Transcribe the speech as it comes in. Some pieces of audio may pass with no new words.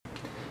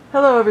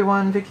Hello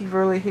everyone,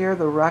 Vickieverlie here,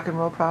 the Rock and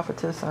Roll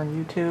Prophetess on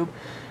YouTube.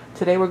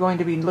 Today we're going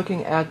to be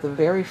looking at the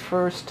very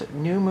first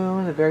new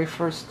moon, the very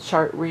first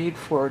chart read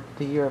for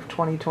the year of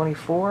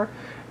 2024,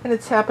 and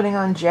it's happening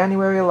on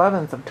January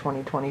 11th of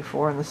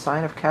 2024 in the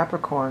sign of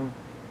Capricorn.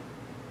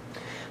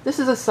 This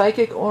is a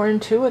psychic or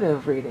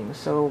intuitive reading,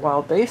 so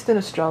while based in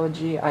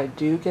astrology, I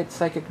do get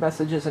psychic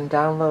messages and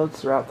downloads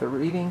throughout the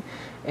reading,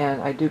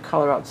 and I do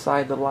color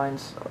outside the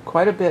lines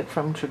quite a bit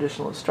from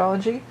traditional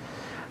astrology.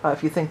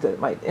 If you think that it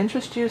might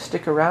interest you,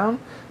 stick around.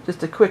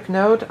 Just a quick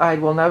note, I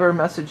will never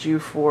message you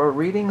for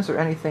readings or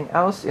anything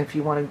else. If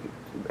you want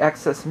to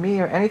access me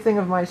or anything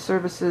of my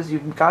services,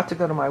 you've got to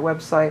go to my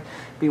website.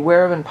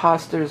 Beware of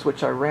imposters,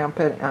 which are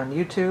rampant on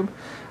YouTube.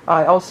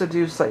 I also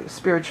do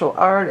spiritual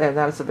art, and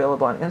that is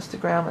available on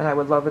Instagram, and I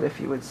would love it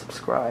if you would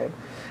subscribe.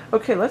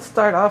 Okay, let's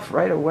start off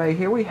right away.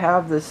 Here we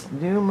have this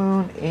new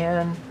moon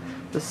in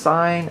the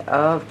sign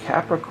of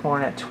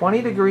Capricorn at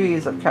 20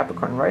 degrees of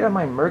Capricorn, right on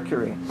my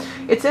Mercury.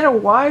 It's in a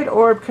wide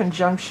orb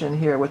conjunction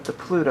here with the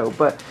Pluto,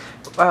 but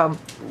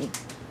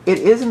it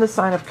is in the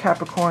sign of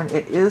Capricorn.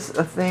 It is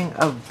a thing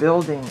of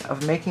building,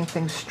 of making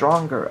things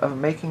stronger, of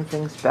making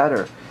things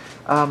better.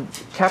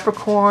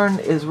 Capricorn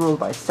is ruled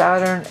by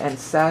Saturn, and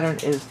Saturn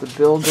is the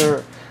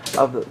builder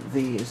of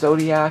the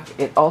zodiac.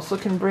 It also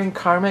can bring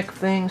karmic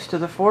things to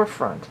the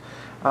forefront.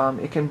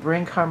 It can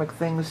bring karmic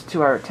things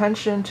to our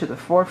attention, to the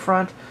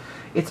forefront.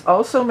 It's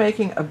also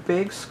making a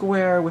big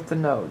square with the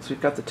nodes. We've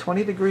got the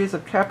 20 degrees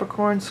of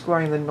Capricorn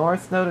squaring the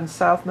north node and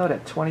south node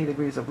at 20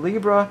 degrees of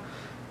Libra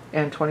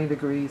and 20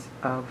 degrees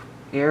of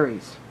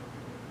Aries.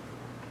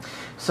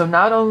 So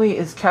not only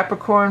is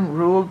Capricorn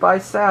ruled by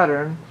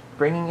Saturn,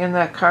 bringing in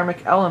that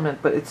karmic element,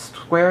 but it's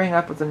squaring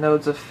up with the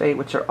nodes of fate,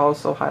 which are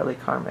also highly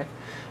karmic.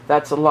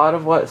 That's a lot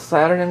of what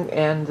Saturn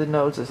and the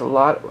nodes is a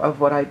lot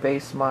of what I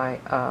base my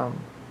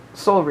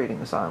soul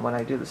readings on when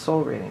I do the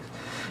soul readings.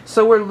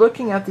 So we're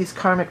looking at these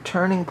karmic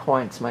turning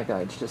points my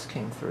guides just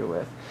came through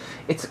with.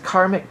 It's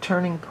karmic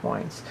turning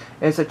points.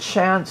 It's a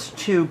chance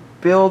to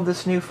build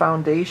this new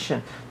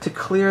foundation, to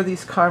clear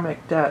these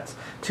karmic debts,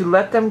 to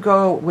let them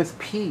go with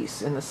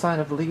peace in the sign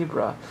of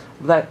Libra.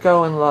 Let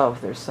go in love,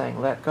 they're saying.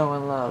 Let go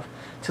in love.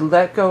 To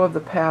let go of the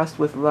past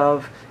with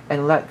love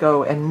and let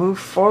go and move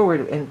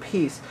forward in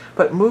peace.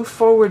 But move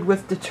forward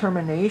with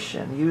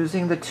determination,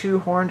 using the two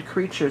horned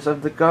creatures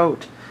of the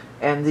goat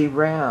and the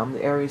ram,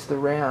 the Aries the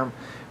ram.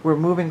 We're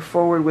moving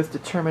forward with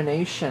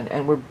determination,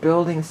 and we're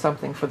building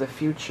something for the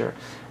future.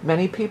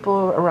 Many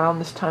people around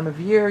this time of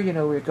year, you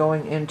know, we're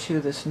going into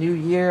this new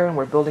year, and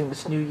we're building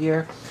this new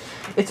year.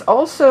 It's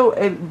also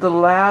the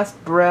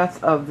last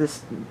breath of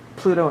this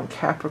Pluto and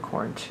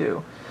Capricorn,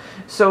 too.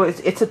 So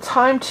it's a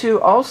time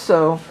to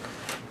also,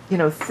 you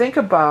know, think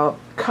about,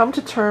 come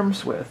to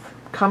terms with,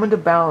 come into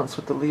balance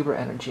with the Libra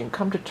energy, and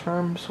come to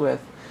terms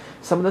with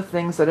some of the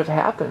things that have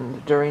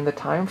happened during the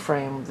time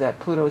frame that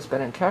Pluto has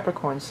been in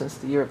Capricorn since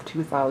the year of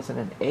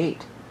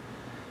 2008.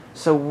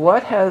 So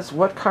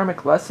what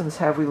karmic lessons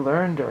have we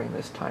learned during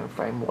this time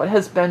frame? What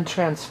has been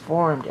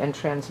transformed and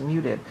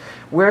transmuted?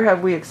 Where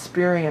have we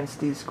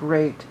experienced these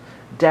great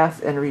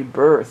death and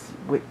rebirth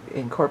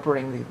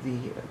incorporating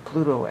the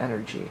Pluto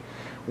energy?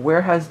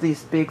 Where has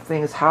these big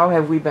things, how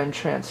have we been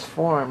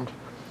transformed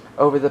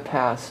over the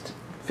past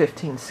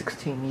 15,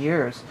 16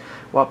 years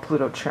while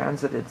Pluto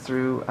transited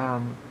through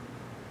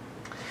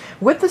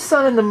with the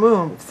sun and the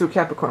moon through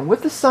Capricorn,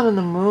 with the sun and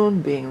the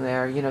moon being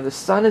there, you know, the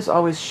sun is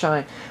always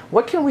shine.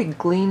 What can we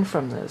glean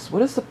from this?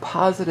 What is the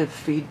positive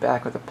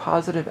feedback or the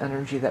positive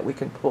energy that we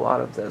can pull out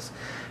of this?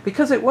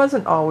 Because it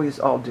wasn't always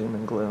all doom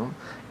and gloom.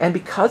 And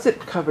because it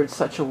covered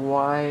such a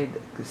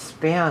wide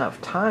span of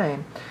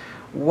time,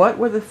 what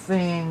were the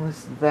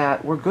things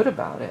that were good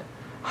about it?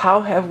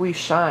 How have we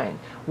shined?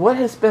 What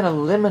has been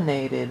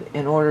eliminated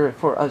in order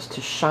for us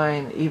to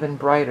shine even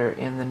brighter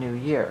in the new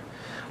year?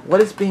 What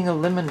is being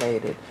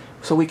eliminated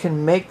so we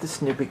can make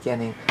this new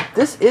beginning?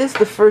 This is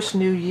the first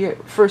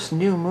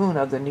new moon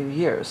of the new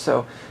year.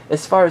 So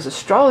as far as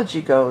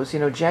astrology goes, you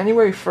know,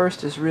 January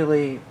 1st is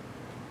really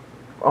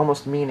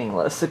almost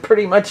meaningless. It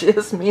pretty much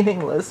is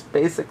meaningless,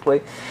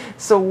 basically.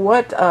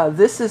 So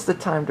this is the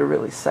time to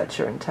really set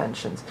your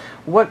intentions.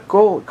 What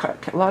goal?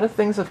 A lot of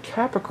things of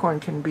Capricorn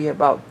can be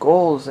about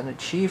goals and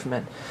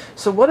achievement.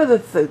 So what are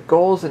the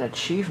goals and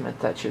achievement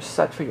that you're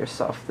set for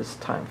yourself this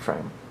time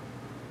frame?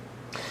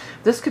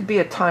 This could be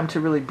a time to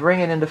really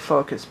bring it into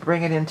focus,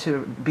 bring it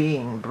into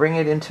being, bring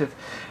it into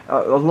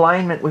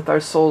alignment with our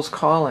soul's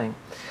calling.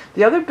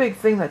 The other big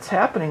thing that's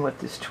happening with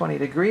this 20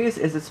 degrees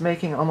is it's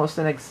making almost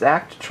an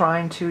exact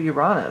trine to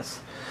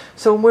Uranus.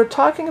 So when we're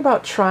talking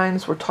about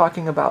trines, we're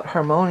talking about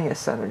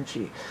harmonious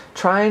energy.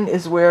 Trine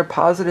is where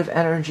positive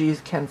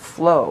energies can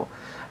flow.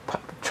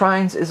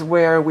 Trines is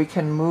where we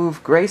can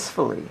move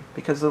gracefully,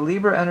 because the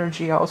Libra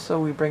energy also,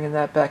 we bringing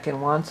that back in,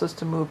 wants us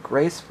to move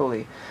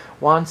gracefully,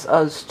 wants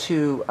us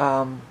to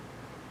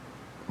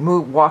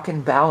walk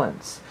in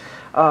balance.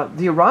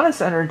 The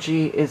Uranus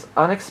energy is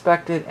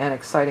unexpected and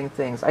exciting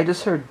things. I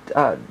just heard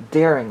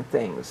daring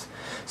things.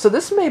 So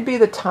this may be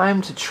the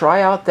time to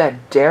try out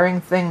that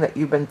daring thing that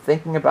you've been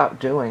thinking about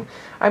doing.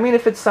 I mean,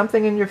 if it's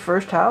something in your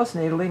first house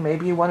natally,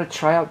 maybe you want to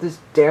try out this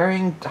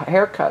daring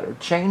haircut, or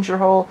change your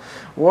whole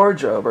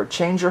wardrobe, or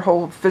change your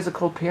whole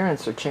physical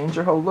appearance, or change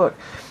your whole look.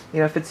 You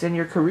know, if it's in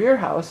your career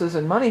houses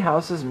and money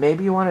houses,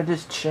 maybe you want to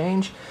just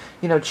change,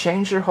 you know,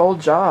 change your whole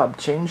job,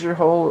 change your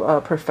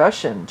whole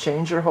profession,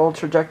 change your whole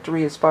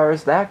trajectory as far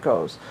as that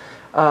goes.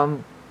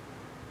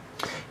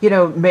 You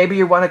know, maybe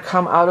you want to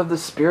come out of the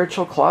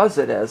spiritual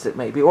closet, as it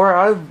may be, or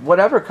out of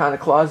whatever kind of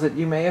closet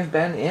you may have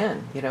been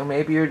in. You know,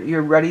 maybe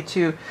you're ready to,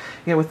 you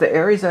know, with the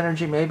Aries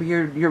energy, maybe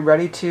you're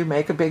ready to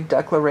make a big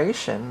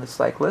declaration. It's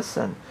like,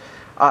 listen,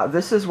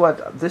 this is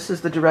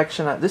the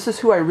direction, this is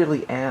who I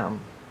really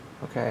am,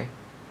 okay?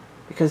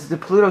 Because the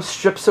Pluto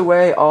strips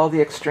away all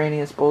the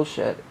extraneous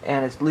bullshit,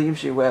 and it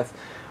leaves you with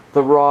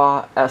the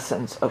raw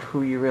essence of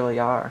who you really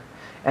are.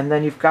 And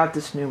then you've got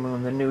this new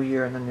moon, the new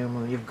year and the new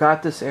moon. You've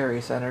got this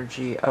Aries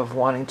energy of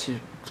wanting to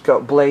go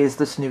blaze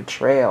this new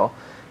trail,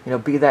 you know,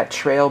 be that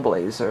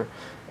trailblazer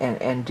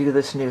and do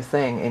this new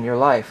thing in your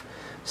life.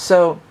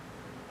 So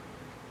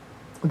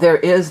there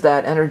is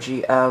that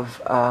energy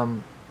of,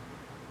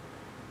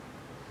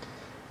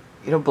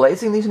 you know,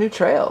 blazing these new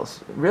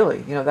trails,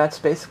 really. You know, that's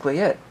basically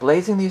it.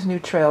 Blazing these new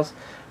trails,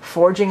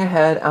 forging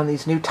ahead on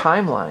these new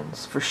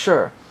timelines, for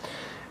sure.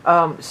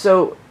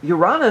 So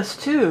Uranus,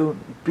 too,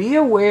 be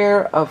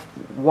aware of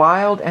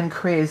wild and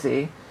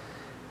crazy,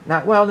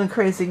 not wild and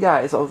crazy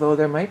guys, although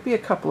there might be a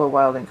couple of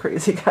wild and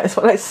crazy guys.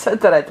 When I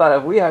said that, I thought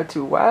of, we are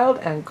two wild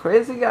and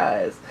crazy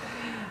guys.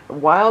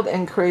 Wild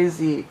and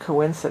crazy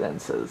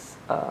coincidences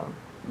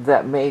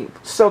that may,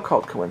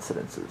 so-called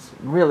coincidences,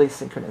 really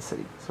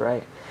synchronicities,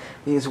 right?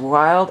 These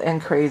wild and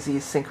crazy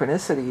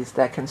synchronicities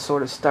that can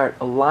sort of start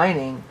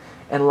aligning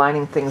and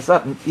lining things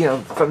up, you know,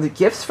 from the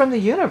gifts from the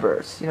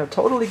universe, you know,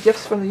 totally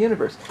gifts from the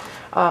universe.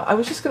 I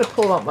was just going to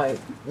pull out my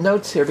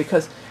notes here,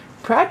 because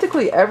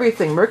practically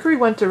everything, Mercury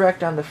went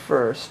direct on the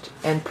 1st,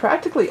 and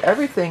practically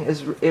everything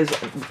is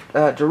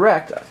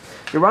direct.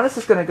 Uranus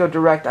is going to go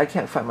direct. I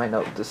can't find my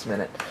note this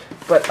minute,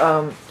 but,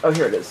 oh,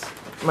 here it is.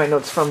 My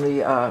notes from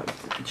the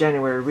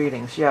January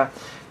readings, yeah.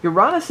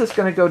 Uranus is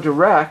going to go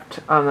direct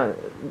on a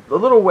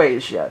little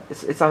ways yet.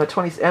 It's on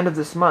the end of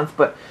this month,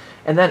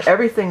 and then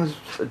everything's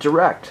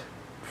direct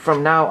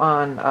from now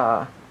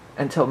on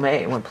until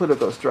May, when Pluto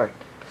goes direct,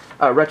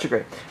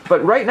 retrograde.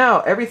 But right now,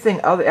 everything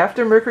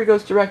after Mercury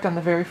goes direct on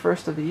the very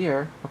 1st of the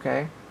year,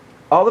 okay,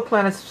 all the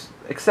planets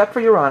except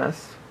for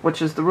Uranus,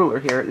 which is the ruler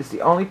here, is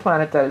the only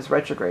planet that is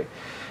retrograde.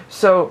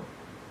 So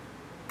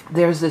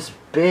there's this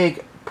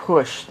big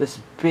push, this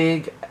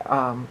big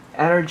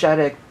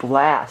energetic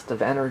blast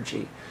of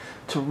energy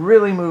to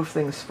really move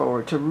things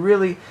forward, to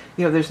really,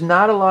 you know, there's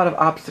not a lot of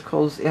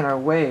obstacles in our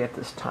way at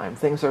this time.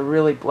 Things are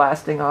really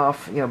blasting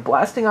off, you know,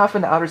 blasting off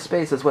into outer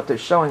space is what they're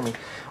showing me.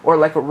 Or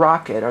like a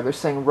rocket, or they're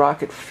saying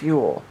rocket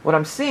fuel. What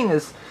I'm seeing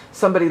is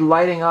somebody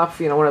lighting off,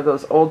 you know, one of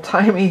those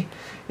old-timey,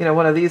 you know,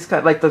 one of these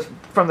kind, like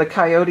from the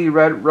Coyote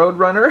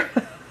Roadrunner,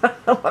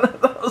 one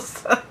of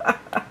those.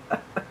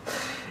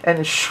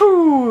 And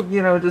shoo,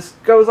 you know,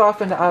 just goes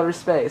off into outer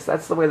space.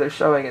 That's the way they're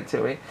showing it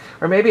to me.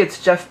 Or maybe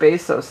it's Jeff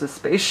Bezos'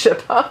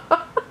 spaceship.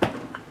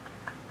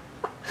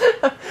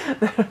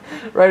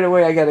 Right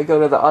away I got to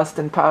go to the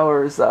Austin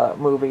Powers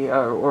movie,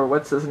 or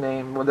what's his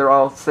name, where they're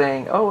all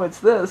saying, oh, it's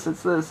this,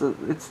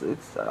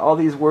 it's all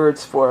these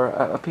words for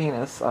a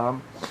penis.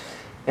 And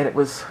it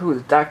was, who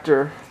was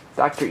Dr.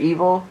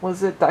 Evil,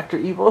 was it? Dr.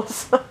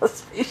 Evil's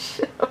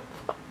spaceship.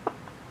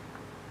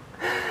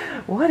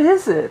 What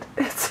is it?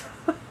 It's...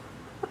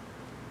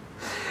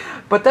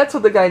 But that's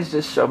what the guys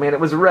just showed me, and it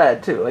was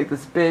red too, like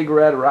this big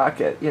red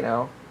rocket, you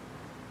know.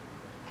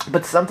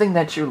 But something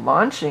that you're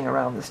launching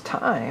around this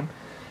time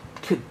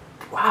could,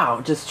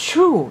 wow, just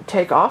shoo,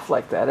 take off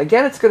like that.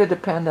 Again, it's going to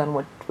depend on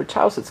which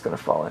house it's going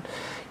to fall in.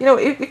 You know,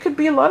 it could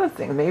be a lot of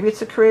things. Maybe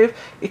it's a creative,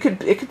 it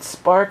could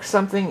spark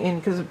something in,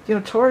 because, you know,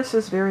 Taurus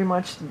is very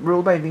much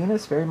ruled by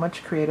Venus, very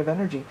much creative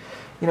energy.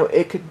 You know,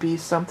 it could be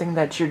something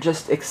that you're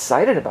just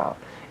excited about,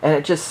 and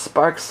it just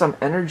sparks some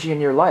energy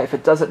in your life.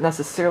 It doesn't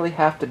necessarily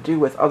have to do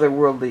with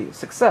otherworldly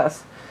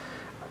success.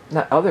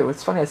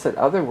 It's funny I said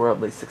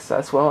otherworldly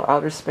success. Well,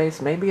 outer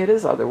space, maybe it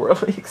is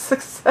otherworldly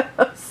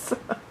success.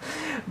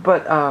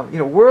 But, you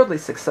know, worldly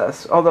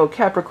success, although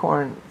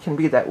Capricorn can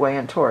be that way,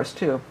 and Taurus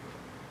too.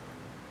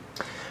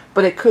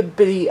 But it could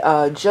be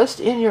just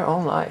in your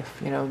own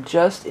life, you know,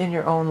 just in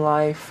your own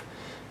life,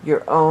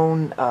 your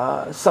own,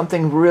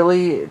 something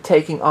really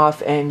taking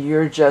off, and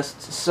you're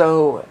just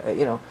so,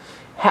 you know,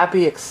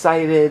 happy,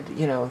 excited,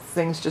 you know,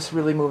 things just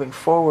really moving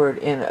forward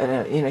in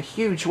a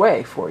huge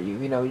way for you,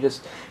 you know,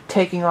 just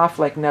taking off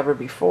like never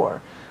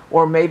before.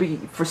 Or maybe,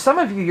 for some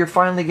of you, you're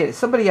finally getting,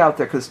 somebody out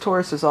there, because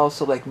Taurus is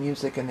also like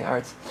music and the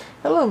arts.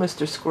 Hello,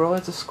 Mr. Squirrel.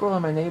 There's a squirrel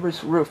on my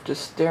neighbor's roof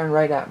just staring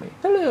right at me.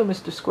 Hello,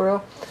 Mr.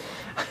 Squirrel.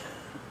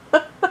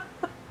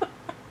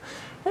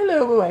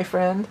 Hello, my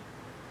friend.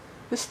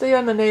 Just stay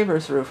on the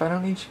neighbor's roof. I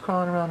don't need you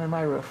crawling around on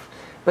my roof.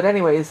 But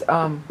anyways,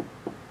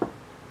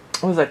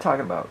 what was I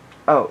talking about?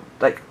 Oh,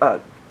 like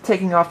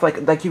taking off,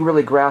 like you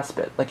really grasp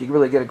it, like you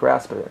really get a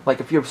grasp of it. Like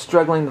if you're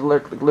struggling to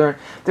learn,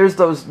 there's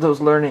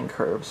those learning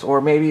curves,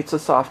 or maybe it's a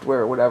software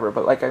or whatever.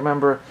 But like I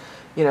remember,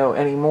 you know,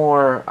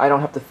 anymore, I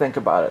don't have to think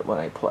about it when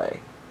I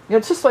play. You know,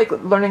 it's just like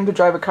learning to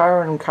drive a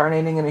car and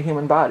incarnating in a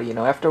human body. You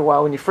know, after a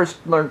while, when you first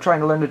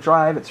trying to learn to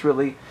drive, it's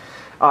really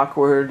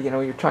awkward. You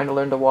know, you're trying to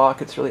learn to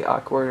walk, it's really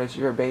awkward as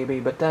you're a baby.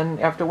 But then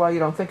after a while, you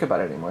don't think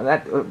about it anymore.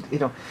 That you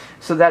know,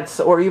 so that's,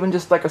 or even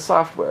just like a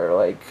software,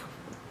 like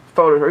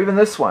photos, or even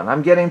this one.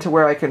 I'm getting to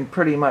where I can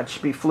pretty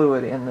much be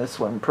fluid in this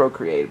one,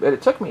 Procreate. But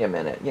it took me a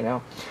minute, you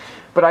know.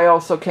 But I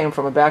also came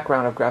from a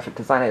background of graphic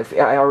design.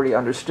 I already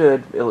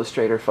understood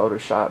Illustrator,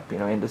 Photoshop, you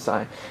know,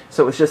 InDesign.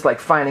 So it was just like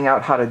finding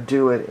out how to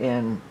do it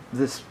in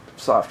this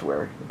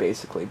software,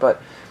 basically.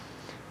 But,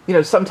 you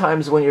know,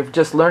 sometimes when you're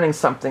just learning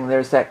something,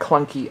 there's that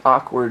clunky,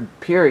 awkward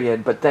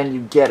period, but then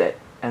you get it.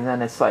 And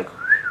then it's like,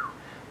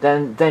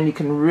 then you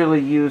can really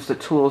use the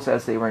tools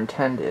as they were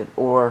intended.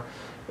 Or,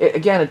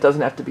 again, it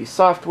doesn't have to be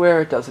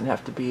software, it doesn't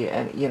have to be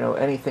you know,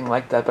 anything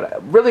like that.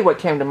 But really what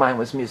came to mind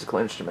was musical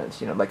instruments.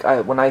 You know, like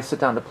when I sit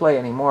down to play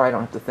anymore, I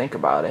don't have to think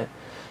about it.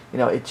 You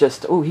know, it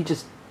just, oh, he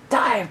just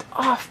dived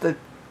off the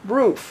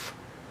roof.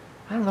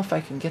 I don't know if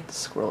I can get the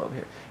squirrel over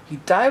here. He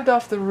dived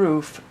off the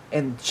roof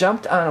and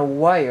jumped on a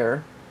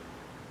wire,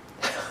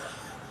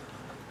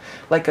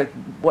 like a,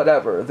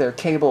 whatever, their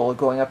cable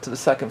going up to the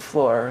second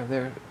floor,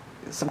 their,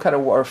 some kind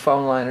of wire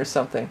phone line or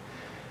something.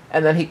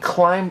 And then he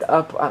climbed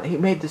up on, he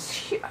made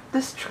this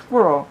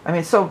squirrel. I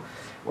mean, so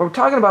we're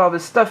talking about all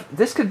this stuff.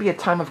 This could be a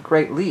time of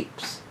great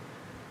leaps.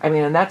 I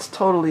mean, and that's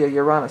totally a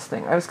Uranus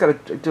thing. I just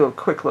got to do a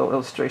quick little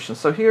illustration.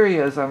 So here he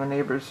is on the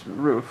neighbor's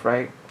roof,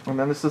 right? And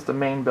then this is the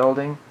main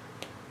building.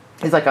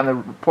 He's like on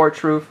the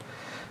porch roof.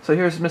 So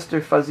here's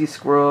Mr. Fuzzy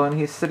Squirrel, and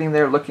he's sitting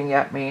there looking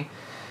at me.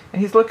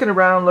 And he's looking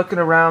around, looking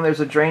around. There's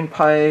a drain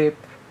pipe.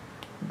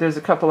 There's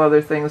a couple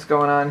other things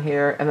going on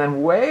here. And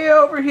then way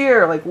over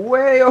here, like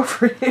way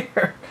over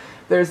here,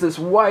 there's this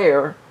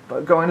wire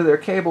going to their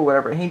cable,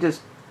 whatever. And he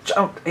just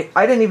jumped.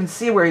 I didn't even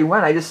see where he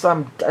went. I just saw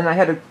him, and I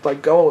had to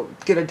like go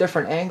get a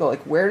different angle.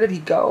 Like, where did he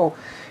go?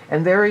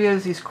 And there he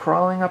is. He's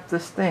crawling up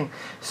this thing.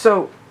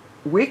 So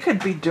we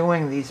could be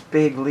doing these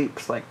big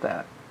leaps like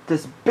that.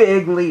 This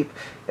big leap,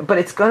 but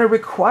it's going to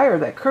require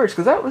that courage,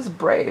 because that was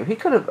brave. He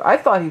could have, I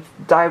thought he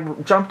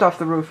jumped off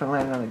the roof and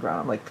landed on the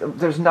ground. Like,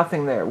 there's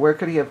nothing there. Where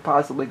could he have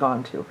possibly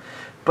gone to?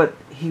 But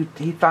he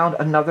found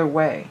another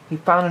way. He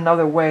found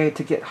another way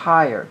to get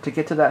higher, to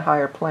get to that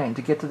higher plane,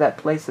 to get to that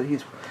place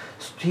that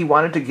he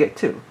wanted to get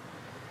to.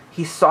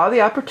 He saw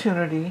the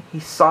opportunity, he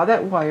saw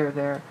that wire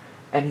there,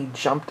 and he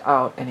jumped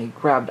out and he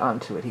grabbed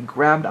onto it. He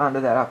grabbed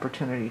onto that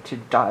opportunity to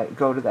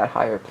go to that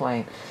higher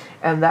plane.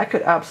 And that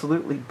could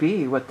absolutely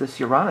be what this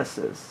Uranus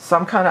is.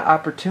 Some kind of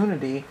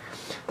opportunity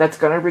that's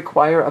going to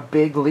require a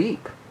big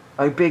leap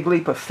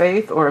of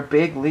faith, or a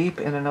big leap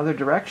in another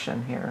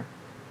direction here.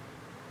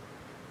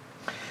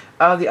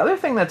 The other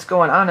thing that's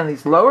going on in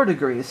these lower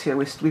degrees here,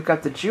 we've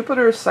got the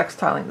Jupiter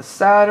sextiling the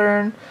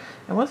Saturn.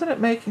 And wasn't it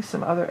making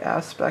some other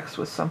aspects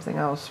with something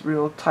else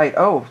real tight?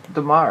 Oh,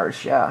 the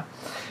Mars, yeah.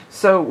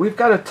 So we've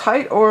got a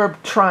tight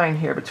orb trine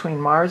here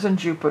between Mars and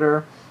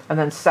Jupiter. And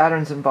then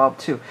Saturn's involved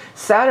too.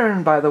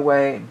 Saturn, by the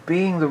way,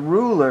 being the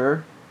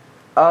ruler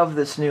of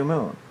this new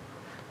moon.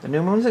 The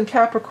new moon's in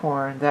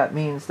Capricorn. That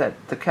means that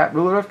the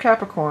ruler of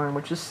Capricorn,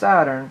 which is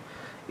Saturn,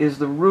 is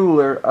the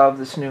ruler of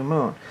this new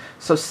moon.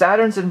 So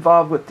Saturn's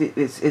involved with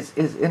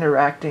is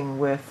interacting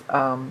with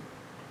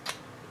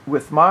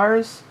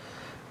Mars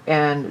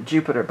and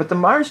Jupiter. But the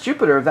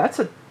Mars-Jupiter, that's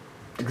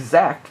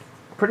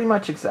pretty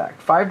much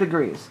exact, 5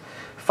 degrees.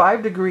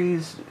 5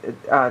 degrees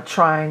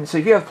trine. So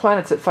if you have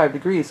planets at 5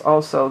 degrees,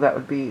 also that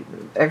would be,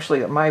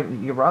 actually my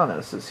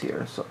Uranus is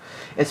here. So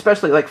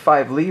especially like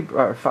 5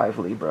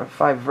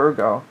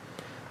 Virgo.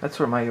 That's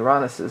where my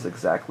Uranus is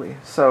exactly.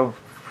 So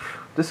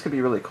this could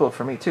be really cool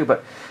for me too.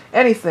 But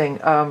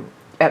anything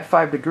at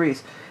 5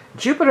 degrees,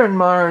 Jupiter and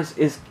Mars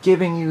is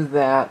giving you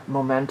that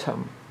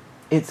momentum.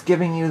 It's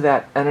giving you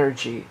that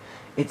energy.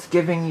 It's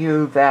giving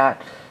you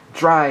that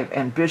drive,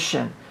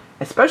 ambition.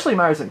 Especially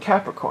Mars and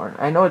Capricorn.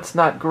 I know it's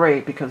not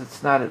great because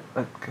it's not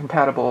a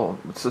compatible,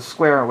 it's a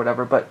square or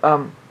whatever, but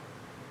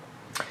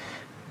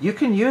you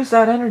can use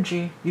that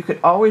energy. You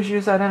could always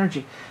use that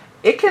energy.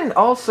 It can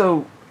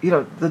also, you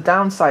know, the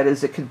downside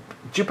is it could,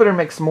 Jupiter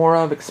makes more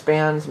of,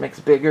 expands, makes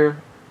bigger,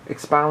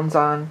 expounds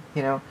on,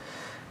 you know,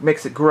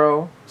 makes it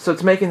grow. So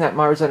it's making that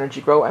Mars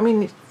energy grow. I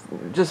mean,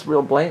 just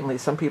real blatantly,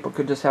 some people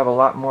could just have a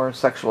lot more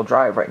sexual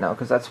drive right now,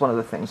 because that's one of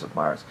the things with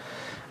Mars.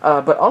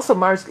 But also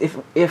Mars,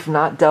 if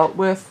not dealt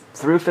with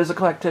through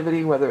physical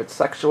activity, whether it's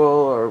sexual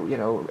or, you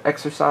know,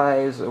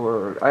 exercise,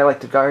 or I like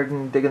to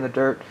garden, dig in the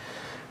dirt,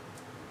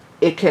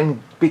 it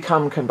can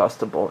become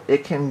combustible.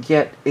 It can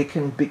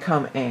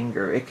become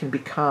anger. It can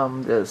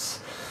become this,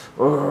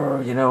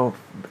 you know,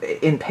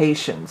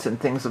 impatience and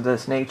things of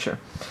this nature.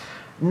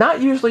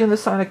 Not usually in the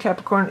sign of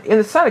Capricorn. In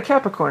the sign of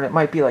Capricorn, it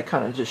might be like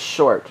kind of just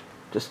short,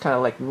 just kind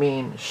of like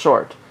mean,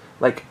 short,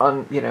 like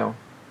you know,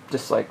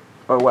 just like,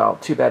 oh well,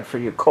 too bad for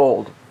you,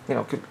 cold. You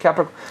know,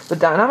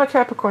 and I'm a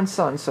Capricorn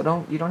sun,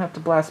 so you don't have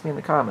to blast me in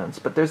the comments.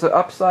 But there's an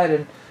upside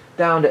and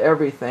down to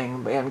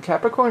everything, and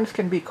Capricorns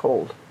can be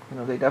cold. You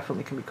know, they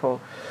definitely can be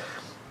cold.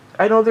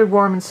 I know they're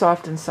warm and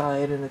soft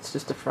inside, and it's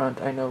just a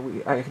front. I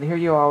know I can hear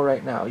you all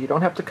right now. You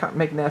don't have to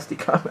make nasty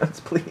comments,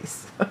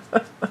 please.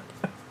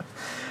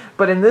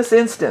 But in this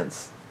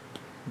instance,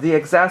 the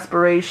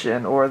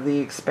exasperation or the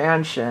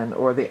expansion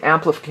or the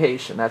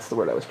amplification, that's the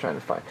word I was trying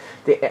to find.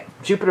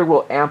 Jupiter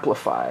will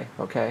amplify,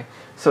 okay?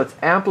 So it's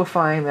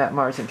amplifying that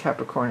Mars and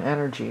Capricorn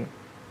energy.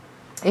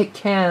 It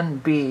can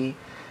be,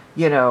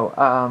 you know,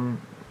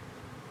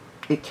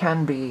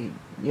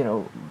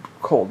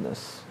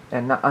 coldness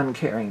and not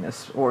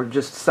uncaringness or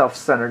just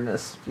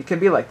self-centeredness. It can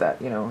be like that,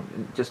 you know,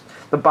 just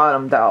the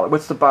bottom dollar.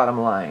 What's the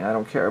bottom line? I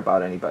don't care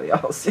about anybody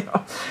else, you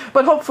know.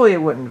 But hopefully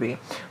it wouldn't be.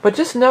 But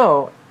just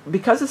know,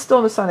 because it's still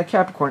in the sign of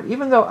Capricorn,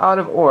 even though out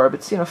of orb,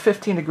 it's, you know,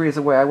 15 degrees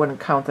away, I wouldn't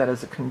count that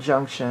as a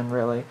conjunction,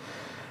 really.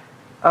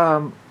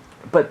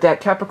 But that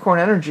Capricorn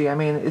energy, I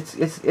mean,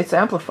 it's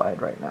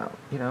amplified right now,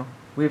 you know.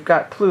 We've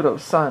got Pluto,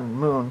 Sun,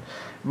 Moon,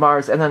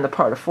 Mars, and then the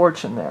part of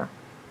fortune there.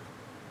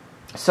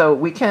 So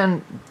we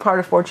can, part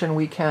of fortune,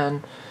 we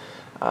can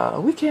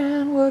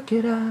work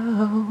it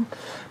out,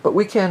 but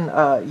we can,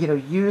 you know,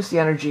 use the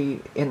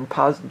energy in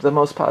the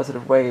most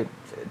positive way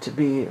to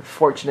be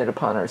fortunate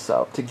upon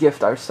ourselves, to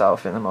gift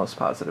ourselves in the most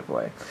positive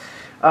way.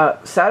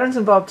 Saturn's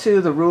involved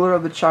too, the ruler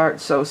of the chart.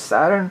 So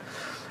Saturn,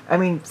 I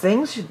mean,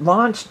 things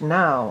launched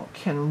now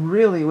can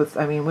really, with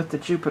the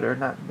Jupiter,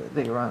 not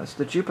the Uranus,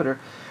 the Jupiter,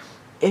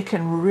 it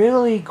can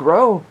really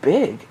grow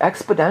big,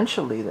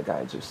 exponentially, the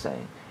guides are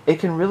saying. It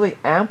can really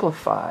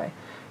amplify.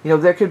 You know,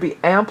 there could be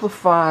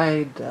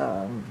amplified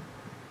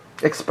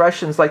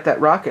expressions like that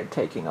rocket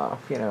taking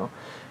off, you know.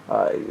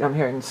 I'm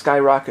hearing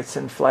skyrockets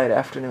in flight,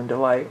 afternoon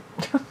delight.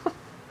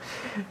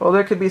 Well,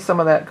 there could be some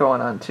of that going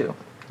on too.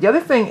 The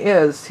other thing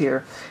is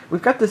here,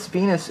 we've got this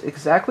Venus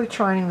exactly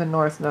trining the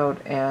North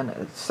Node and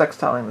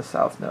sextiling the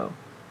South Node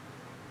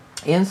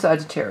in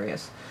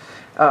Sagittarius.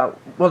 Well,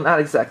 not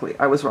exactly.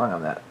 I was wrong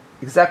on that.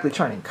 Exactly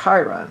trining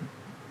Chiron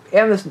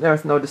and this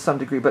North Node to some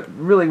degree, but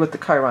really with the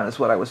Chiron is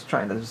what I was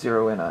trying to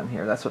zero in on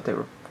here. That's what they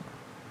were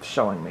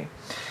showing me.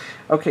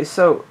 Okay,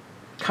 so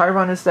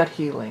Chiron is that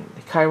healing.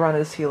 Chiron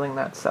is healing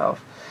that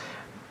self.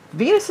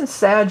 Venus and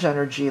Sag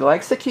energy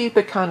likes to keep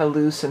it kind of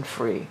loose and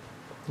free.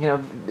 You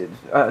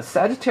know,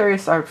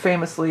 Sagittarius are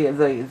famously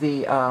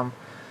the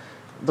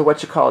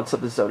what you call it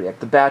of the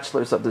zodiac, the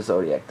bachelors of the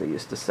zodiac, they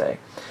used to say.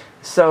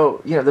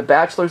 So, you know, the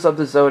bachelors of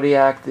the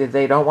zodiac,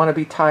 they don't want to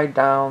be tied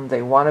down.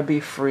 They want to be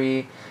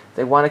free.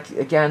 They want to,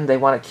 again, they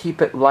want to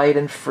keep it light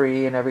and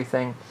free and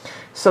everything.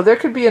 So there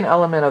could be an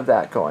element of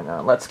that going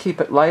on. Let's keep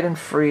it light and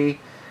free.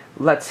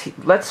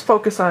 Let's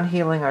focus on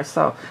healing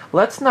ourselves.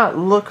 Let's not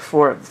look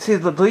for, see,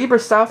 the Libra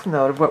South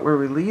Node of what we're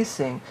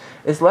releasing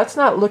is, let's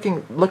not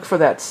look for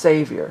that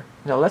savior.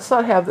 You know, let's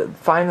not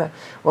find that,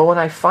 well, when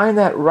I find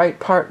that right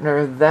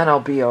partner, then I'll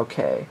be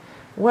okay.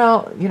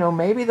 Well, you know,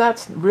 maybe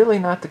that's really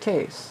not the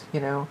case. You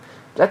know,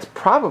 that's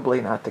probably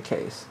not the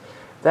case.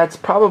 That's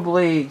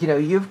probably, you know,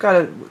 you've got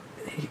to,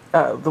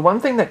 the one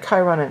thing that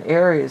Chiron and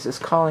Aries is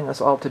calling us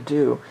all to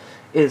do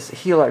is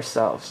heal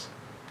ourselves.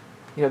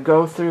 You know,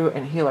 go through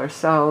and heal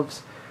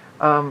ourselves.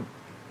 You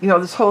know,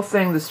 this whole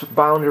thing, this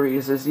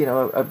boundaries is, you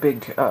know, a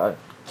big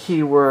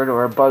keyword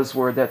or a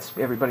buzzword that's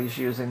everybody's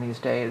using these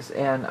days.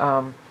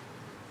 And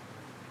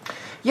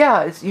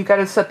yeah, you got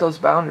to set those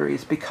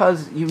boundaries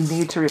because you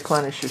need to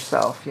replenish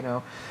yourself, you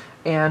know.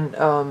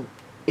 And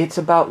it's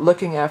about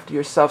looking after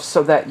yourself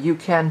so that you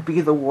can be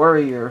the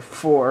warrior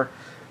for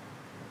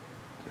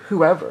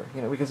whoever,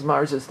 you know, because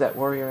Mars is that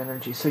warrior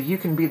energy. So you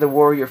can be the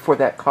warrior for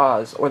that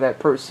cause or that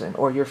person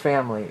or your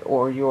family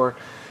or your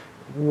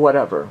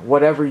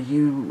whatever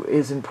you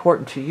is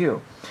important to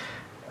you.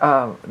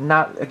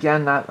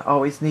 Not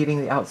always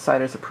needing the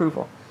outsider's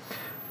approval.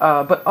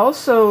 But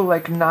also,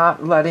 like,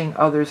 not letting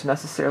others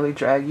necessarily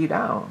drag you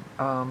down.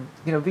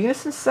 You know,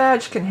 Venus and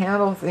Sag can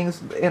handle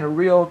things in a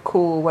real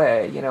cool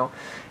way, you know.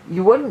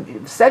 You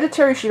wouldn't,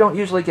 Sagittarius, you don't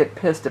usually get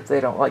pissed if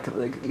they don't like it.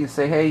 Like, you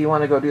say, hey, you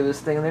want to go do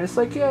this thing? And they're just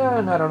like, yeah,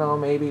 and I don't know,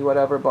 maybe,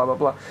 whatever, blah, blah,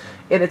 blah.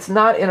 And it's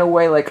not in a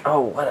way like,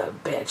 oh, what a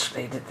bitch,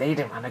 they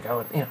didn't want to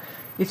go, you know.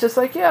 It's just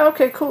like, yeah,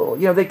 okay, cool.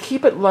 You know, they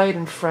keep it light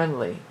and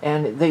friendly.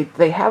 And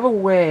they have a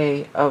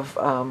way of,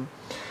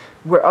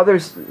 where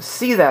others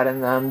see that in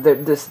them,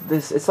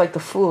 it's like the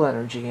fool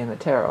energy in the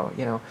tarot,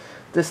 you know.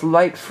 This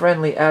light,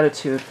 friendly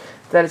attitude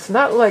that it's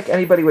not like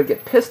anybody would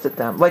get pissed at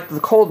them, like the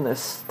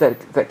coldness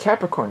that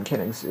Capricorn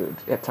can exude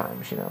at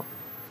times, you know.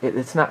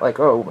 It's not like,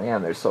 oh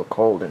man, they're so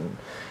cold and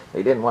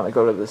they didn't want to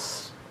go to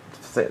this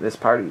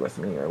party with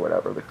me or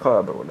whatever, the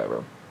club or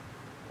whatever.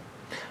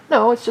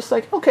 No, it's just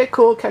like, okay,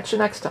 cool, catch you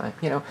next time,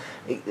 you know.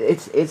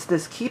 It's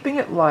this keeping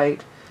it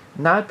light,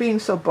 not being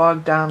so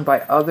bogged down by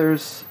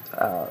others'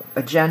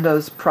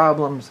 agendas,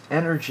 problems,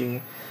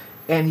 energy,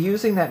 and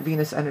using that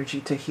Venus energy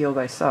to heal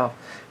thyself.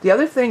 The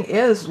other thing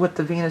is with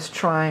the Venus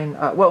trine,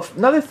 well,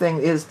 another thing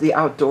is the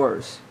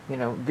outdoors. You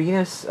know,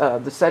 Venus,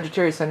 the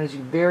Sagittarius energy,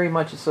 very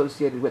much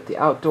associated with the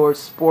outdoors,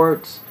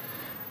 sports,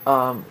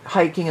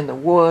 hiking in the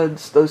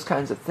woods, those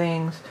kinds of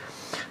things.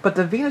 But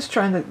the Venus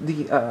trine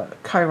the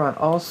Chiron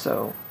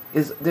also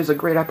there's a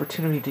great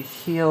opportunity to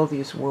heal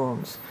these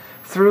wounds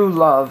through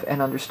love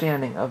and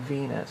understanding of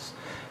Venus,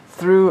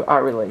 through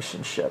our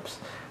relationships,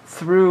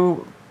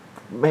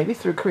 maybe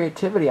through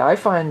creativity. I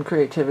find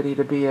creativity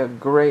to be a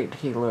great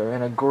healer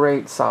and a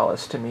great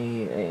solace to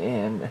me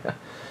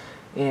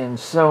in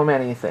so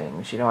many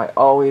things. I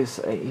always,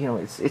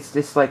 it's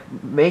just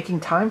like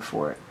making time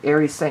for it.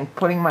 Aries saying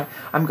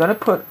I'm going to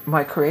put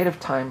my creative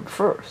time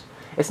first.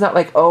 It's not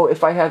like, oh,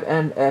 if I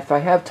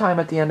have time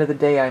at the end of the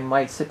day, I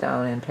might sit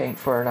down and paint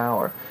for an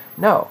hour.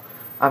 No,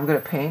 I'm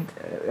going to paint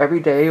every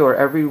day or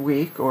every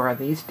week or on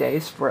these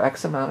days for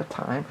X amount of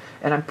time,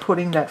 and I'm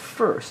putting that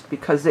first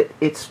because it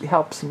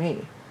helps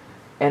me,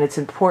 and it's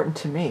important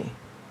to me.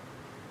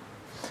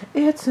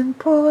 It's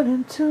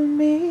important to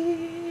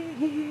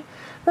me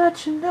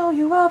that you know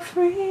you are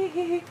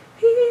free.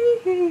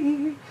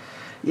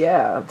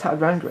 Yeah, Todd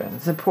Rundgren.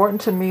 It's important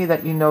to me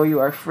that you know you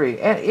are free.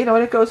 And,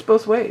 and it goes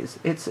both ways.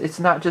 It's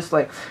not just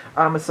like,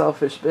 I'm a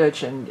selfish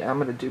bitch and I'm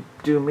going to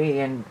do me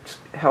and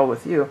hell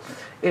with you.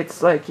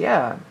 It's like,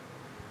 yeah,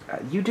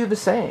 you do the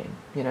same.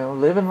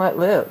 Live and let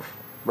live.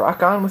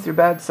 Rock on with your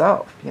bad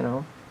self,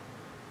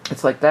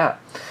 It's like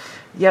that.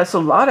 Yeah, so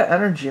a lot of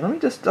energy. Let me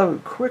just do a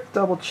quick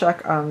double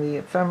check on the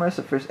ephemeris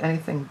if there's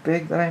anything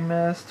big that I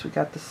missed. We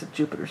got the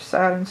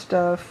Jupiter-Saturn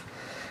stuff.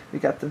 We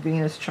got the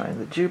Venus trine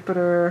the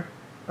Jupiter.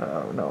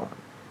 No,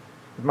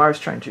 Mars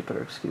trine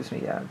Jupiter, excuse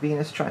me, yeah.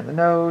 Venus trine the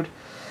node,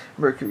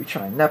 Mercury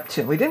trine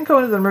Neptune. We didn't go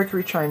into the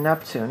Mercury trine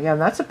Neptune, yeah,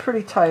 and that's a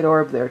pretty tight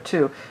orb there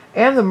too.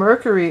 And the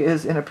Mercury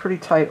is in a pretty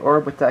tight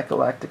orb with that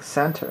galactic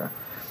center.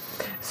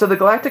 So the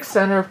galactic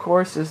center, of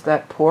course, is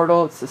that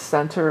portal. It's the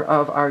center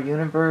of our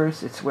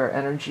universe. It's where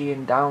energy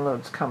and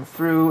downloads come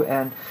through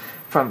and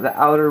from the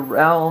outer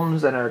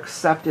realms and are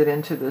accepted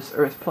into this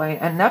earth plane.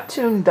 And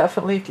Neptune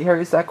definitely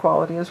carries that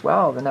quality as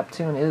well. The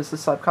Neptune is the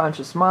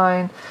subconscious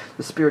mind,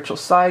 the spiritual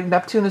side.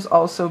 Neptune is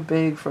also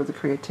big for the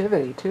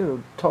creativity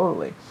too,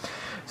 totally.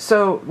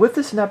 So with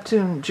this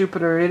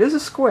Neptune-Jupiter, it is a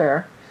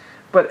square,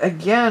 but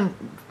again,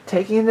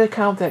 taking into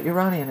account that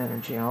Uranian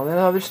energy and all that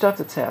other stuff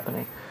that's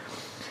happening,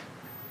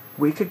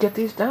 we could get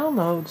these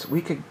downloads.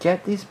 We could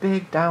get these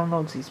big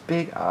downloads, these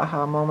big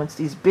aha moments,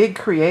 these big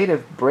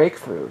creative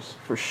breakthroughs,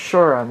 for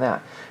sure on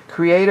that.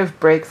 Creative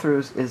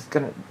breakthroughs is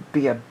going to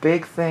be a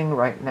big thing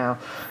right now.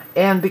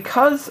 And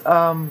because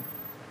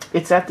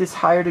it's at this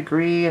higher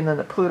degree, and then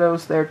the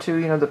Pluto's there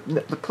too,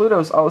 the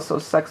Pluto's also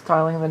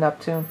sextiling the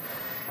Neptune,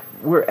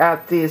 we're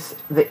at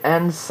the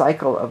end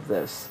cycle of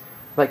this.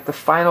 Like the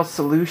final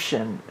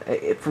solution.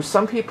 For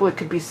some people, it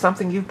could be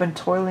something you've been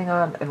toiling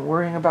on and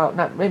worrying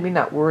about. Maybe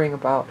not worrying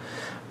about,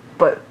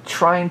 but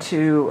trying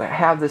to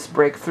have this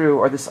breakthrough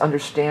or this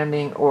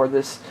understanding or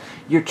this.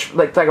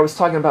 Like I was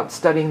talking about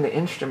studying the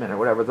instrument or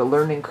whatever, the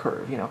learning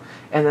curve,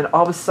 and then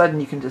all of a sudden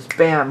you can just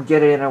bam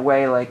get it in a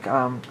way like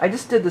I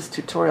just did this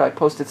tutorial I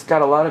posted. It's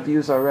got a lot of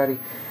views already.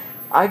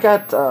 I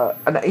got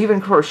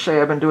even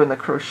crochet. I've been doing the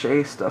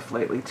crochet stuff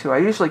lately too. I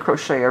usually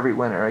crochet every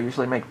winter. I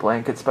usually make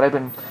blankets, but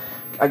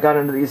I got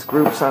into these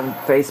groups on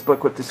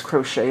Facebook with this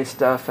crochet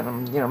stuff,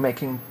 and I'm,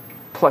 making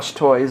plush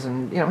toys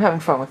and, having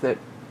fun with it.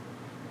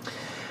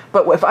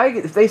 But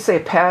if they say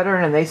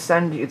pattern and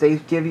they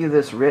give you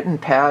this written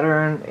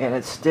pattern and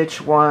it's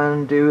stitch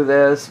 1, do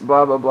this,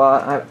 blah, blah,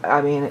 blah.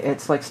 I mean,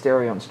 it's like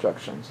stereo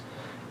instructions.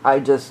 I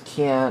just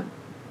can't,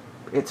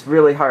 it's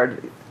really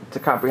hard to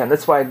comprehend.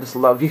 That's why I just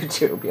love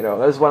YouTube, That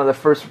was one of the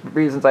first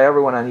reasons I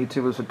ever went on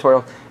YouTube was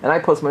tutorials, and I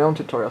post my own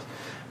tutorials.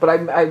 But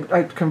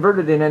I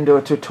converted it into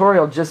a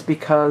tutorial just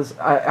because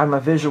I'm a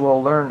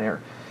visual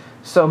learner.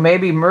 So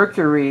maybe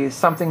Mercury is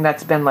something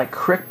that's been like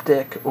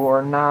cryptic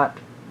or not,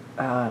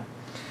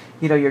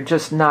 you're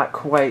just not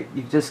quite,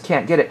 you just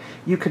can't get it.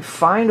 You could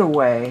find a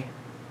way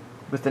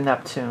with the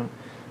Neptune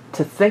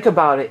to think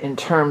about it in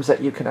terms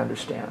that you can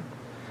understand.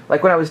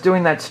 Like when I was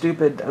doing that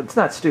it's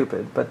not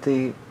stupid, but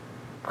the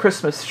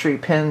Christmas tree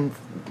pin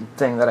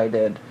thing that I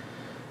did,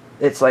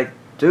 it's like,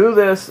 do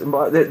this,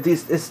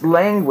 this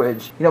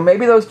language.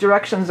 Maybe those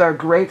directions are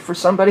great for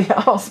somebody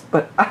else,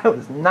 but I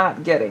was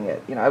not getting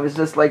it. I was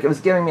just like, it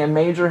was giving me a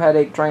major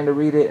headache trying to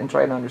read it and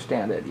trying to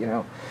understand it,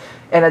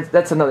 And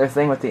that's another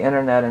thing with the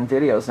internet and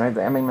videos and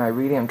everything. I mean, my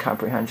reading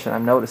comprehension,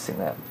 I'm noticing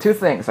that. Two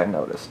things I've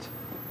noticed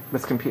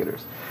with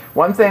computers.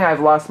 One thing, I've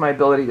lost my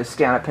ability to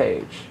scan a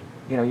page.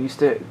 You used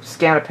to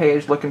scan a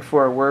page looking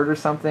for a word or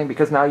something,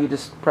 because now you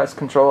just press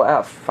Control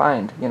F,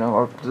 find,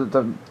 or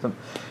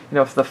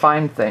it's the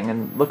find thing,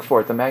 and look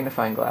for it, the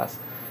magnifying glass.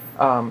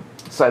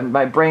 So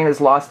my brain has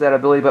lost that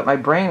ability, but my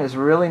brain is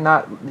really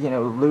not,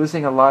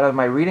 losing a lot of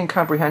my reading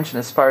comprehension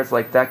as far as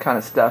like that kind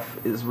of stuff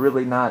is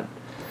really not,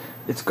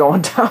 it's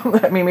going down.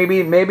 I mean,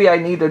 maybe I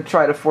need to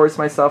try to force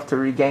myself to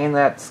regain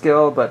that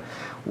skill, but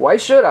why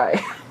should I?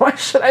 Why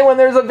should I when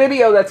there's a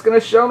video that's going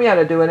to show me how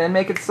to do it and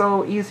make it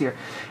so easier?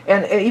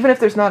 And even if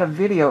there's not a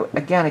video,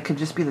 again, it could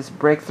just be this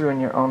breakthrough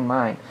in your own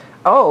mind.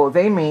 Oh,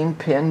 they mean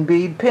pin,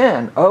 bead,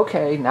 pin.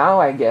 Okay,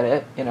 now I get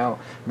it.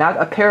 Not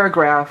a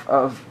paragraph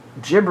of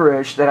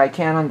gibberish that I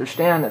can't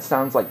understand that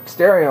sounds like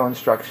stereo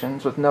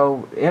instructions with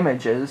no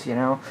images, you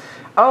know.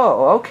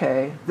 Oh,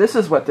 okay, this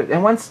is what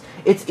and once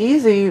it's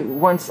easy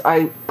once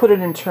I put it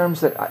in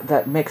terms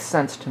that makes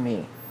sense to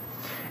me.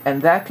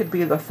 And that could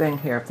be the thing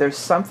here. If there's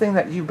something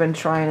that you've been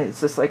trying,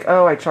 it's just like,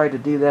 oh, I tried to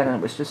do that and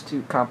it was just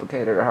too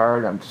complicated or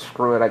hard,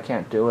 screw it, I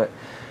can't do it.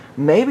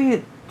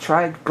 Maybe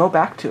go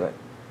back to it.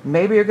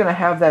 Maybe you're going to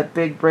have that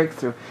big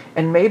breakthrough.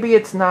 And maybe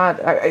it's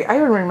not, I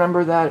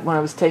remember that when I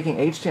was taking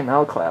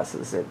HTML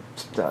classes at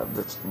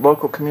this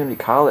local community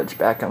college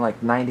back in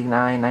like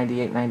 99,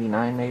 98,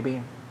 99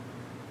 maybe.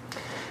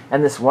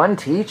 And this one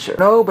teacher,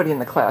 nobody in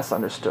the class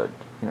understood.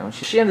 You know,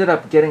 she ended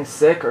up getting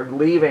sick or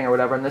leaving or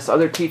whatever, and this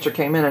other teacher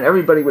came in and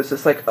everybody was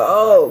just like,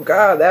 oh,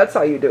 God, that's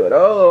how you do it.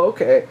 Oh,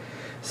 okay.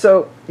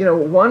 So, you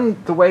know,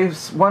 the way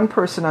one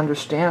person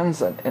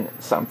understands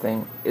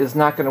something is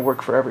not going to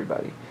work for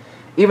everybody.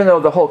 Even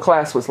though the whole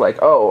class was like,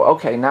 oh,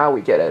 okay, now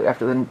we get it,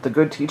 after the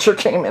good teacher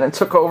came in and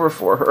took over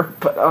for her.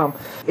 But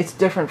it's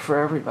different for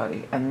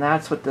everybody, and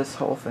that's what this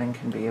whole thing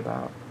can be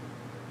about.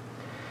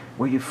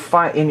 Where you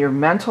find, in your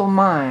mental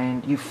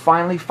mind, you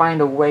finally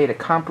find a way to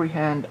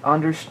comprehend,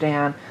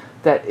 understand,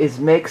 that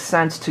makes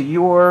sense to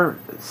your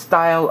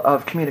style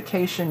of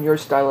communication, your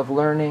style of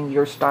learning,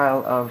 your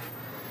style of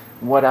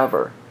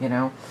whatever, you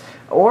know.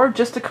 Or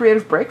just a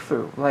creative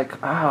breakthrough,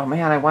 like, oh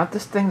man, I want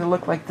this thing to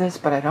look like this,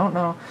 but I don't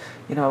know,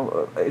 you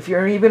know, if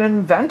you're even an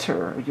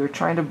inventor, you're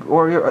trying to,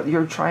 or you're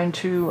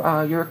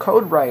a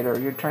code writer,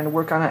 you're trying to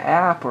work on an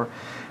app, or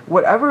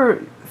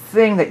whatever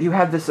thing that you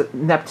had this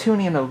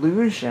Neptunian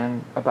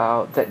illusion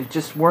about, that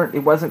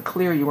it wasn't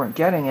clear, you weren't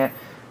getting it,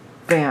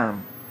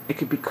 bam, it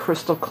could be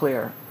crystal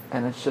clear,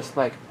 and it's just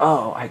like,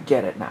 oh, I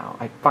get it now,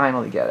 I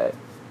finally get it.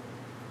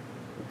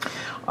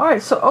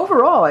 Alright, so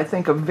overall, I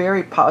think a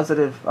very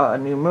positive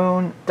new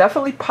moon,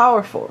 definitely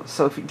powerful.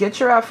 So if you get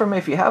your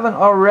affirmation, if you haven't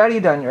already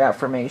done your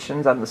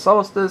affirmations on the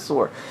solstice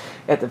or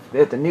at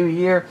the new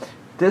year,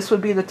 this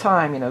would be the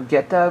time, you know,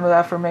 get them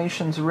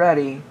affirmations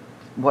ready.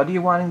 What are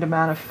you wanting to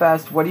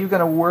manifest? What are you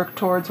going to work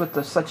towards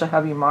with such a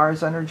heavy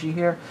Mars energy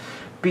here?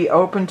 Be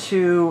open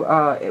to,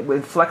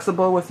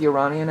 flexible with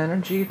Uranian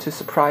energy, to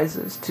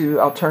surprises,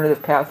 to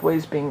alternative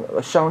pathways being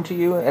shown to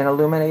you and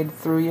illuminated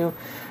through you.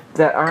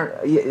 That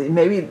aren't,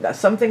 maybe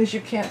some things you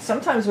can't,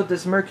 sometimes with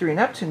this Mercury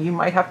Neptune you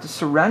might have to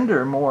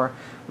surrender more,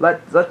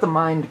 let the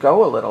mind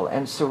go a little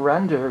and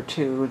surrender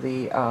to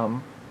the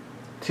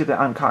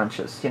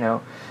unconscious, you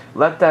know.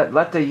 Let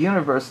the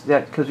universe,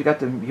 because you got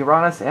the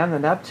Uranus and the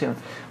Neptune,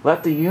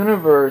 let the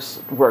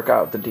universe work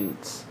out the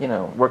deeds, you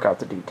know, work out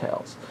the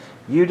details.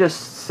 You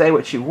just say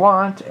what you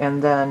want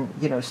and then,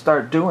 you know,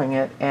 start doing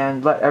it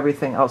and let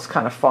everything else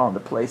kind of fall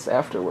into place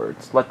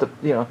afterwards. Let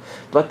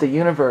the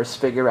universe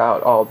figure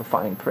out all the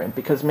fine print,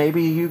 because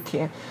maybe you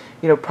can't,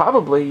 you know,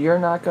 probably you're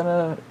not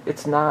gonna,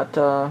 it's not,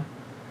 the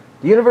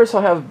universe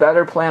will have a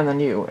better plan than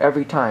you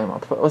every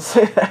time. Let's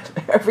say that.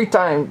 Every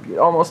time,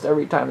 almost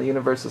every time, the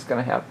universe is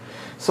going to have.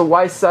 So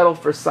why settle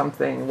for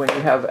something when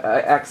you have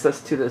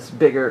access to this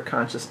bigger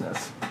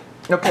consciousness?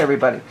 Okay,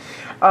 everybody.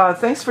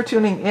 Thanks for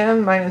tuning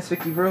in. My name is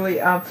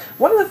vickieverlie.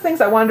 One of the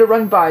things I wanted to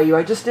run by you,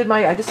 I just had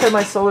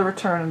my solar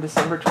return on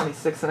December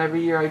 26th, and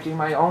every year I do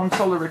my own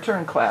solar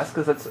return class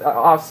because it's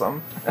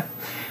awesome.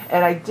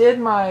 And I did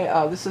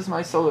my, this is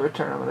my solar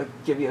return. I'm going to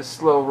give you a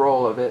slow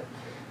roll of it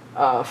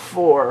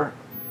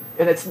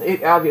and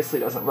it obviously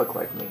doesn't look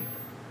like me.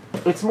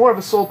 It's more of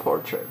a soul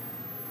portrait.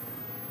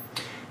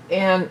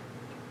 And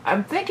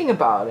I'm thinking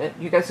about it.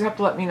 You guys have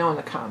to let me know in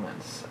the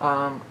comments.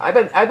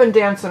 I've been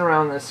dancing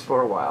around this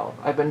for a while.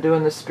 I've been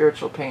doing this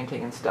spiritual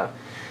painting and stuff.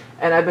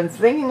 And I've been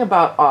thinking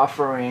about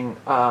offering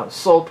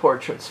soul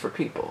portraits for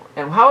people.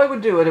 And how I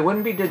would do it, it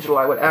wouldn't be digital.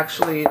 I would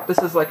actually, this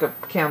is like a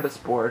canvas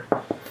board.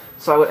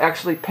 So I would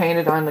actually paint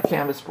it on the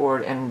canvas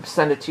board and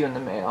send it to you in the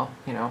mail,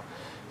 you know.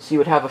 So you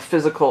would have a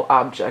physical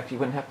object. You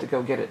wouldn't have to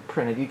go get it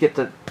printed. You get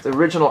the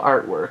original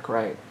artwork,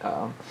 right?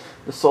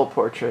 The soul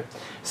portrait.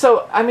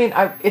 So, I mean,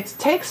 it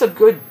takes a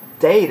good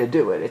day to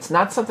do it. It's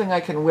not something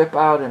I can whip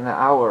out in an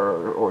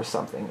hour or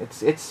something.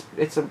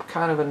 It's a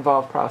kind of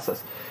involved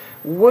process.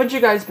 Would you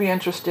guys be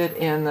interested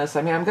in this?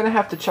 I mean, I'm going to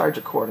have to charge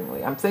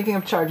accordingly. I'm thinking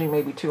of charging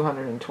maybe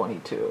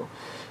 $222.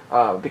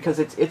 Because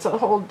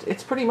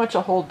it's pretty much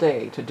a whole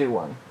day to do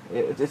one.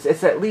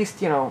 It's at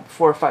least, you know,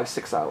 4, 5,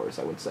 6 hours,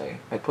 I would say,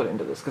 I put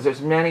into this, because there's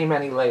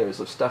many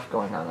layers of stuff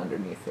going on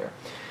underneath here.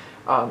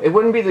 It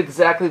wouldn't be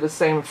exactly the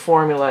same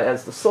formula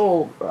as the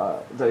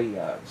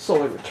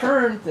solar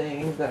return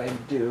thing that I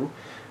do,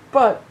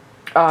 but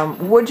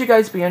would you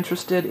guys be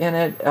interested in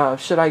it?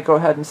 Should I go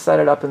ahead and set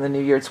it up in the new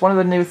year? It's one of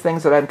the new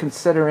things that I'm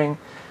considering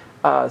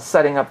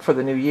setting up for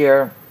the new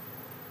year.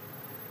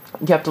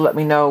 You have to let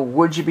me know,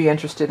 would you be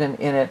interested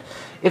in it?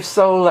 If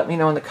so, let me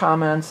know in the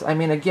comments. I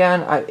mean,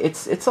 again,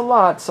 it's a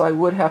lot, so I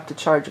would have to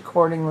charge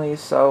accordingly,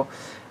 so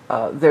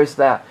there's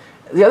that.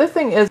 The other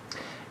thing is,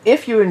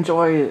 if you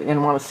enjoy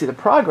and want to see the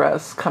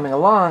progress coming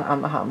along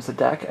on the Hamza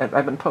deck,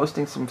 I've been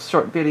posting some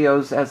short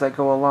videos as I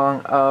go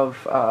along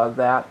of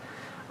that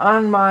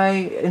on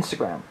my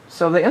Instagram.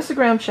 So the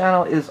Instagram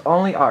channel is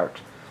only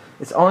art.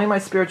 It's only my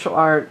spiritual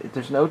art.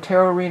 There's no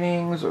tarot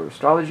readings or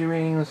astrology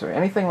readings or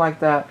anything like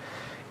that.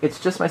 It's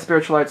just my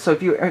spiritual art. So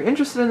if you are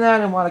interested in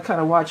that and want to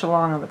kind of watch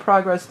along on the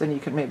progress, then you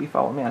can maybe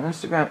follow me on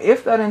Instagram.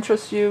 If that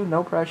interests you,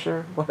 no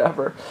pressure,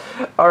 whatever.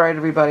 All right,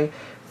 everybody.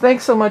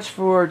 Thanks so much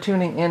for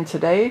tuning in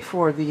today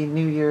for the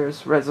New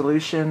Year's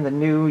resolution, the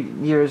New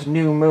Year's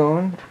new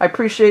moon. I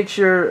appreciate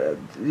your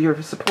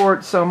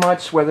support so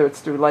much, whether it's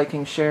through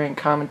liking, sharing,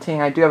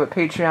 commenting. I do have a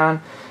Patreon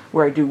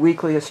where I do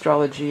weekly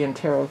astrology and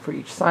tarot for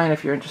each sign.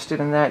 If you're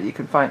interested in that, you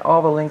can find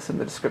all the links in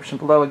the description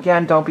below.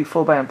 Again, don't be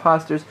fooled by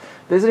imposters.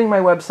 Visiting my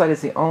website is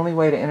the only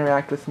way to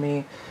interact with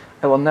me.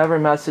 I will never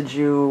message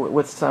you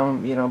with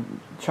some,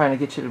 trying to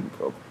get you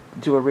to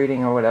do a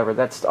reading or whatever.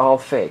 That's all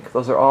fake.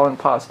 Those are all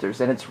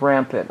imposters, and it's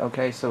rampant,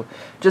 okay? So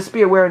just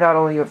be aware, not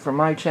only for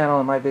my channel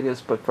and my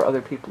videos, but for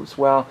other people as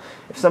well.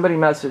 If somebody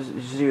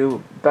messages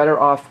you, better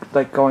off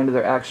like going to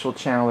their actual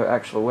channel or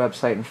actual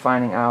website and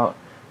finding out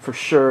for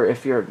sure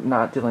if you're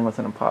not dealing with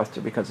an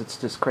imposter, because it's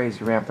just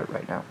crazy rampant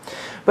right now.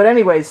 But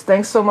anyways,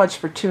 thanks so much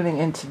for tuning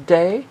in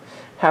today.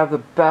 Have the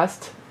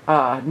best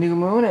new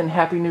moon, and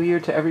Happy New Year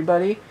to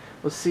everybody.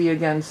 We'll see you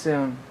again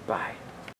soon. Bye.